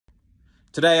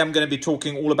Today I'm going to be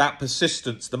talking all about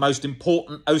persistence, the most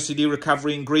important OCD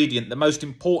recovery ingredient, the most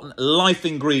important life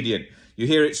ingredient. You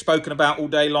hear it spoken about all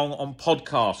day long on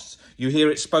podcasts. You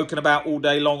hear it spoken about all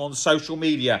day long on social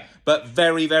media, but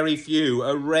very, very few,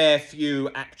 a rare few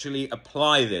actually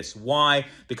apply this. Why?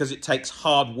 Because it takes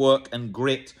hard work and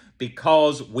grit,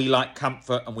 because we like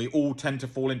comfort and we all tend to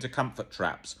fall into comfort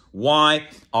traps. Why?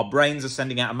 Our brains are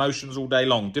sending out emotions all day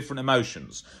long, different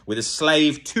emotions. We're a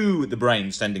slave to the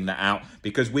brain sending that out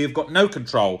because we've got no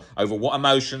control over what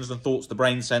emotions and thoughts the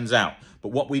brain sends out. But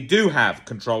what we do have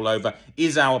control over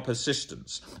is our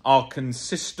persistence, our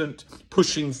consistent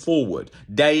pushing forward,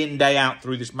 day in, day out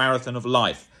through this marathon of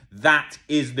life. That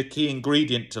is the key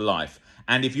ingredient to life.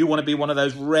 And if you want to be one of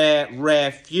those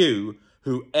rare few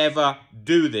who ever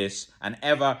do this and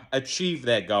ever achieve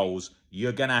their goals,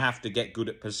 you're going to have to get good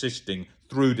at persisting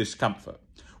through discomfort.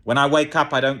 When I wake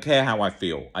up, I don't care how I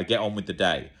feel. I get on with the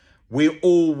day. We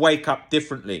all wake up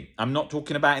differently. I'm not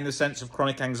talking about in the sense of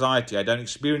chronic anxiety. I don't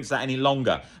experience that any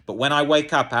longer. But when I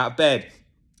wake up out of bed,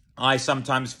 I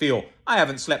sometimes feel, I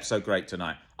haven't slept so great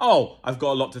tonight. Oh, I've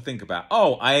got a lot to think about.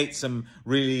 Oh, I ate some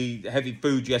really heavy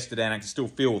food yesterday and I can still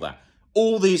feel that.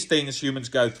 All these things humans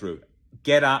go through.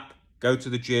 Get up. Go to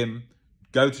the gym,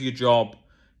 go to your job,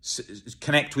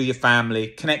 connect with your family,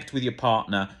 connect with your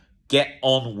partner, get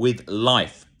on with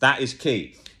life. That is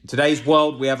key. In today's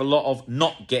world, we have a lot of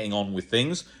not getting on with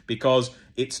things because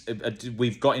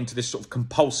we've got into this sort of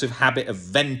compulsive habit of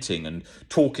venting and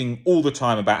talking all the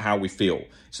time about how we feel.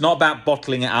 It's not about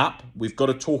bottling it up. We've got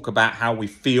to talk about how we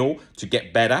feel to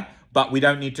get better. But we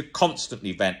don't need to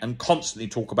constantly vent and constantly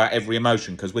talk about every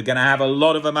emotion because we're going to have a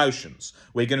lot of emotions.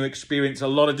 We're going to experience a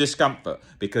lot of discomfort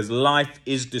because life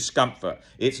is discomfort.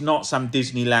 It's not some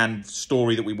Disneyland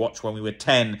story that we watched when we were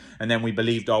 10 and then we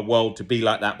believed our world to be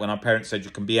like that when our parents said you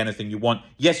can be anything you want.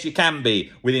 Yes, you can be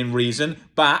within reason,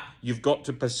 but you've got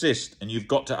to persist and you've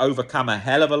got to overcome a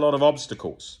hell of a lot of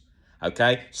obstacles.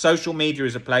 Okay, social media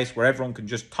is a place where everyone can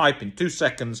just type in 2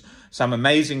 seconds some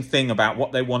amazing thing about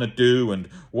what they want to do and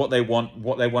what they want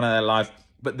in their life.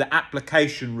 But the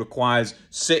application requires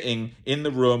sitting in the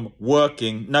room,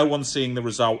 working, no one seeing the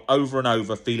result, over and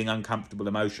over, feeling uncomfortable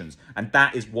emotions. And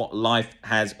that is what life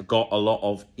has got a lot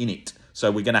of in it. So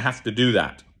we're going to have to do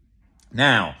that.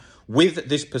 Now, with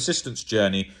this persistence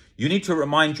journey, you need to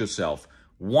remind yourself,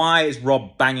 why is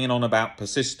Rob banging on about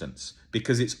persistence?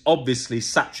 Because it's obviously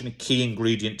such a key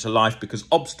ingredient to life, because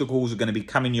obstacles are going to be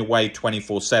coming your way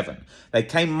 24/7. They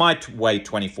came my way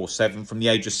 24/7 from the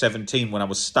age of 17 when I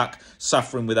was stuck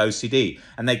suffering with OCD.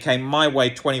 And they came my way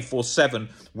 24/7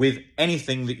 with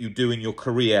anything that you do in your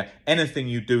career, anything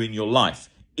you do in your life,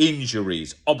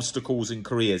 injuries, obstacles in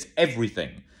careers,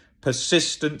 everything.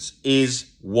 Persistence is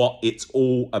what it's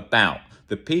all about.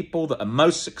 The people that are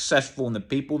most successful and the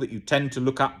people that you tend to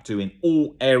look up to in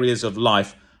all areas of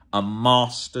life are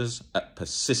masters at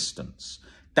persistence.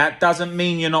 That doesn't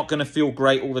mean you're not going to feel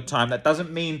great all the time. That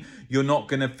doesn't mean you're not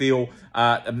going to feel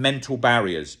mental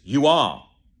barriers. You are,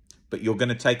 but you're going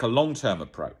to take a long-term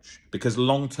approach because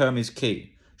long-term is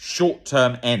key.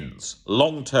 Short-term ends.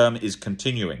 Long-term is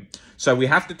continuing. So we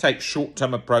have to take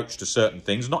short-term approach to certain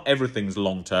things. Not everything's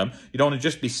long-term. You don't want to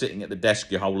just be sitting at the desk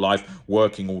your whole life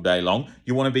working all day long.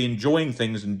 You want to be enjoying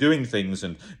things and doing things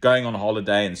and going on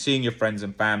holiday and seeing your friends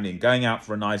and family and going out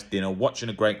for a nice dinner, watching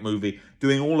a great movie,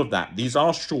 doing all of that. These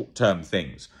are short-term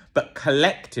things. But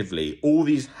collectively, all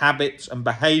these habits and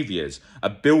behaviors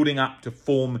are building up to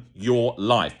form your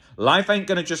life. Life ain't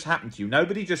going to just happen to you.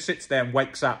 Nobody just sits there and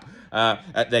wakes up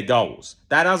at their goals.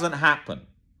 That doesn't happen.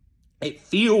 It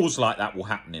feels like that will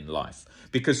happen in life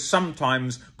because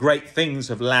sometimes great things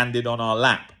have landed on our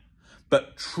lap.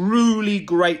 But truly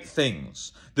great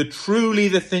things, the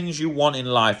things you want in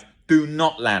life do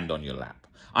not land on your lap.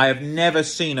 I have never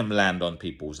seen them land on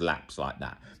people's laps like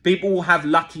that. People will have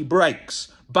lucky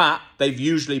breaks, but they've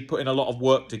usually put in a lot of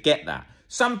work to get that.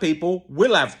 Some people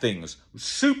will have things,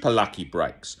 super lucky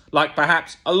breaks, like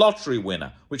perhaps a lottery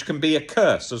winner, which can be a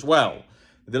curse as well.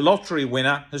 The lottery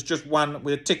winner has just won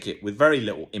with a ticket with very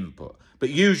little input.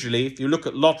 But usually, if you look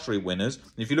at lottery winners,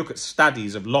 if you look at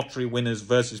studies of lottery winners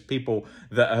versus people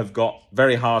that have got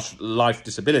very harsh life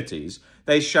disabilities,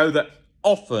 they show that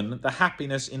often the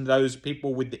happiness in those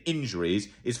people with the injuries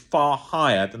is far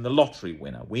higher than the lottery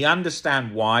winner. We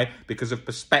understand why, because of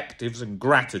perspectives and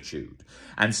gratitude.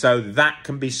 And so that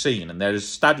can be seen, and there are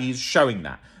studies showing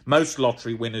that. Most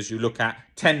lottery winners you look at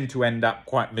tend to end up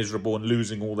quite miserable and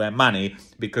losing all their money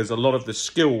because a lot of the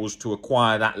skills to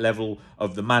acquire that level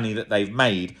of the money that they've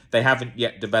made, they haven't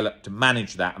yet developed to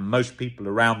manage that. And most people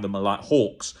around them are like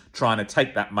hawks trying to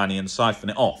take that money and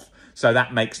siphon it off. So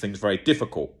that makes things very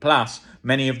difficult. Plus,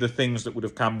 many of the things that would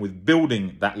have come with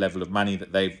building that level of money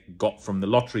that they've got from the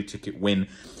lottery ticket win,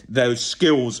 those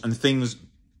skills and things,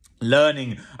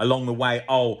 learning along the way,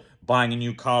 buying a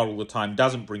new car all the time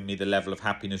doesn't bring me the level of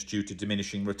happiness due to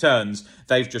diminishing returns.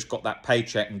 They've just got that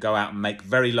paycheck and go out and make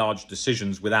very large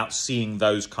decisions without seeing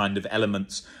those kind of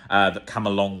elements that come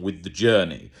along with the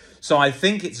journey. So I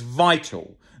think it's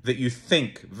vital that you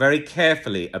think very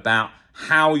carefully about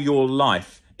how your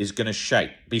life is going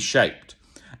to be shaped,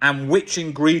 and which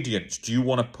ingredients do you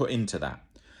want to put into that.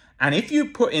 And if you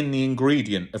put in the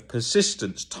ingredient of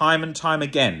persistence time and time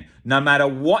again, no matter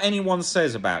what anyone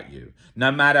says about you,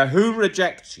 no matter who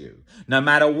rejects you, no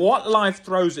matter what life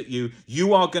throws at you,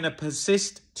 you are going to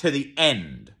persist to the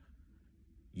end.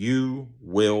 You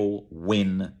will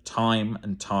win time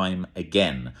and time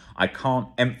again. I can't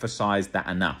emphasize that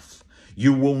enough.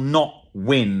 You will not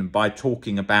win by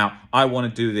talking about, I want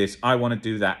to do this, I want to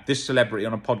do that. This celebrity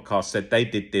on a podcast said they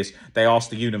did this, they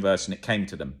asked the universe and it came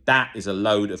to them. That is a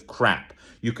load of crap.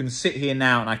 You can sit here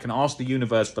now and I can ask the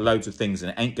universe for loads of things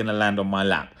and it ain't going to land on my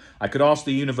lap. I could ask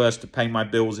the universe to pay my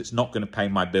bills, it's not going to pay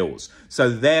my bills. So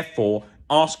therefore,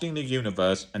 asking the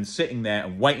universe and sitting there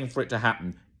and waiting for it to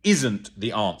happen isn't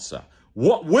the answer.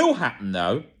 What will happen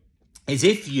though, is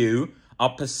if you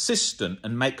are persistent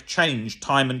and make change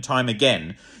time and time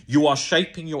again, you are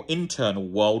shaping your internal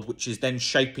world, which is then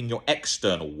shaping your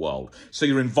external world. So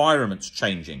your environment's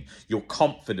changing. You're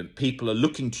confident. People are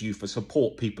looking to you for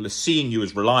support. People are seeing you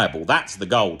as reliable. That's the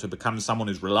goal, to become someone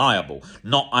who's reliable,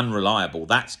 not unreliable.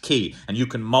 That's key. And you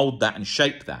can mold that and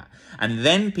shape that. And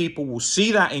then people will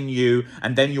see that in you,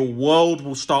 and then your world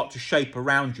will start to shape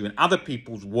around you, and other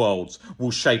people's worlds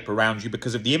will shape around you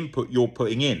because of the input you're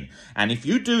putting in. And if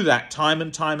you do that time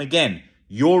and time again,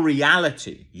 your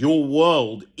reality, your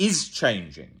world is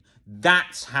changing.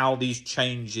 That's how these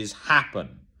changes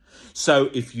happen. So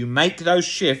if you make those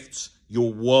shifts,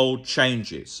 your world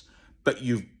changes. But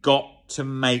you've got to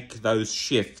make those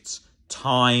shifts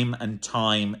time and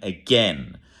time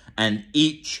again. And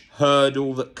each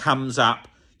hurdle that comes up,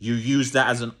 you use that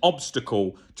as an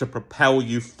obstacle to propel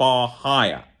you far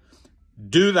higher.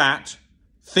 Do that.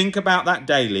 Think about that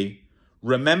daily.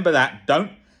 Remember that.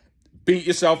 Don't beat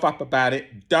yourself up about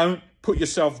it. Don't put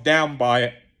yourself down by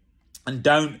it. And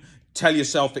don't tell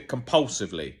yourself it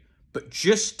compulsively. But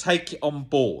just take it on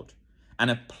board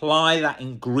and apply that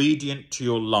ingredient to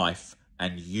your life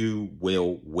and you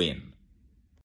will win.